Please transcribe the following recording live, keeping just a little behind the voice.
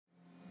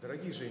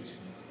Дорогие женщины,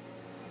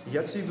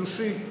 я от всей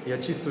души и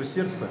от чистого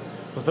сердца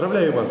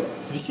поздравляю вас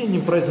с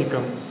весенним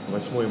праздником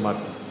 8 марта,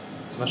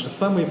 наши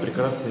самые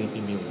прекрасные и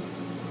милые.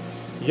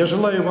 Я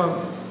желаю вам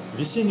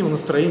весеннего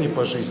настроения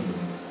по жизни,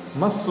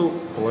 массу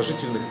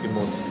положительных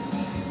эмоций,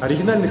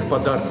 оригинальных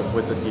подарков в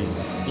этот день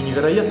и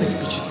невероятных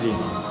впечатлений.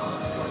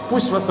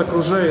 Пусть вас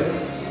окружает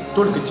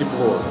только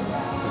тепло,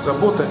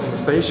 забота и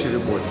настоящая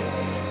любовь.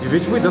 И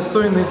ведь вы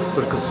достойны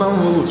только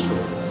самого лучшего.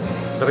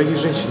 Дорогие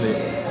женщины,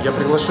 я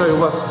приглашаю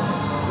вас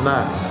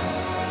на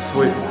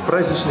свой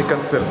праздничный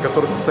концерт,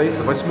 который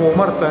состоится 8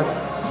 марта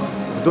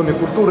в Доме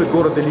культуры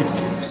города Липки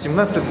в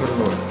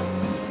 17:00.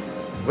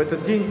 В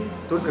этот день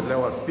только для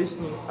вас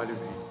песни о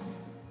любви.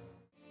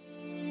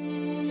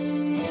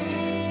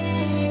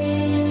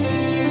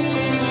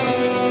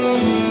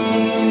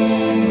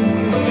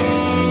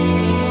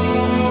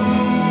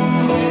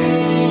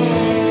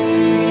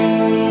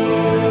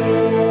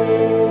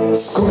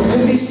 Сколько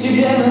без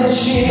тебя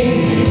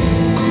ночей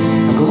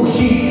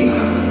глухих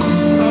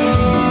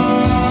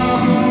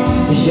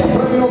я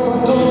провёл,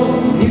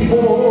 потом не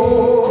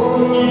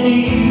помня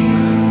их.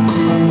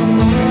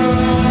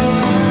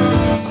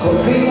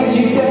 Сколько я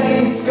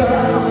тебя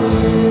искал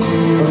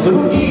в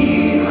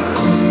других,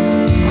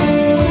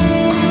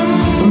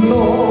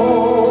 но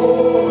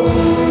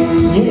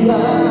не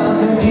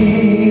находил.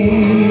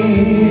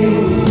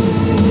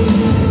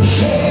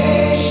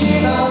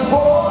 Женщина,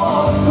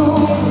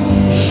 воздух,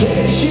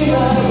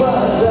 женщина,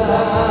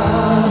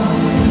 вода,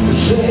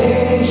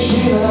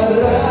 женщина,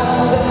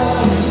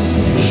 радость,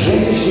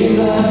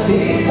 женщина,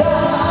 беда.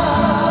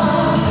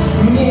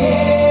 Мне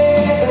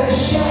это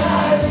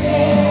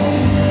счастье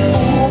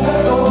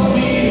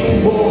уготовил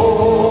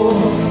Бог.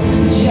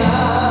 Я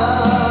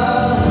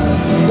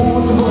у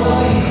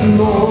твоих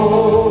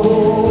ног.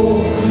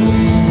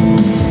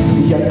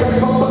 Я как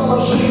попало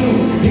жил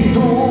и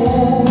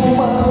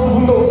думал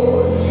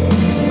вновь.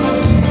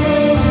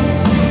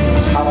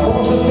 А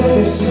может,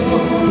 это все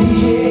и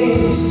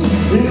есть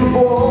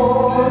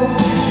любовь.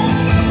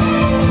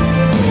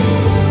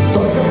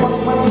 Только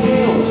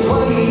посмотрел в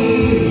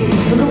твои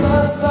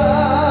глаза,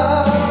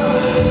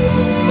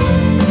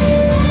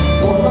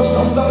 понял,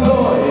 что со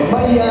мной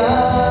моя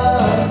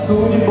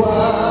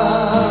судьба.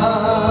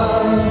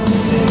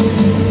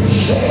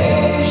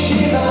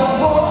 Женщина,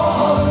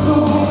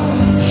 воздух,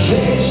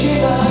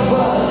 женщина,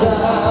 вода,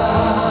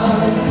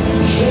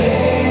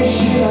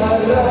 женщина,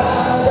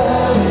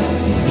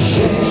 радость,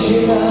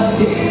 женщина,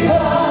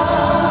 беда.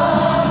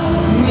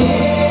 Мне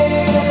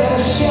это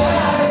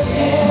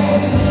счастье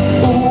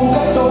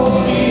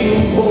уготовил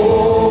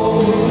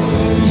Бог.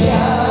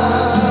 Я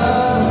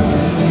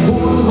у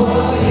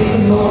твоих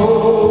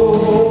ног.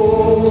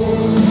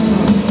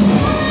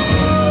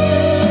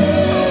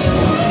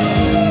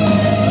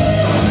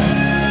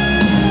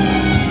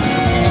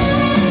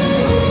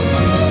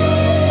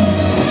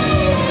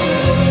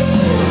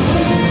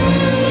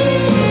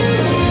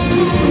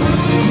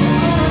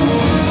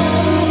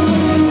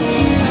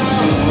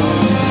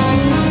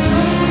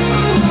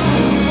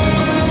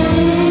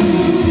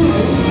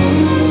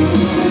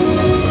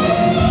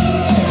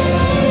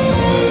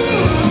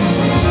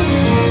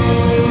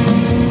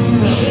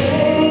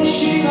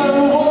 Женщина,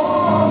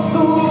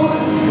 воздух,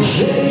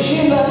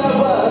 женщина,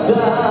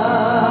 вода,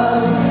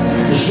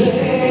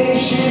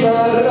 женщина,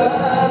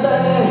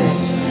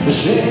 радость,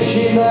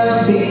 женщина,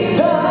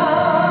 беда.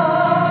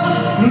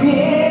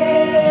 Мне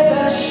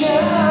это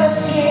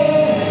счастье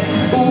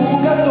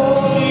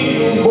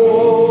уготовил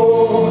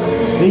Бог.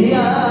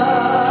 Я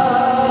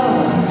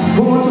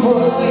у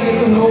твоих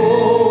ног.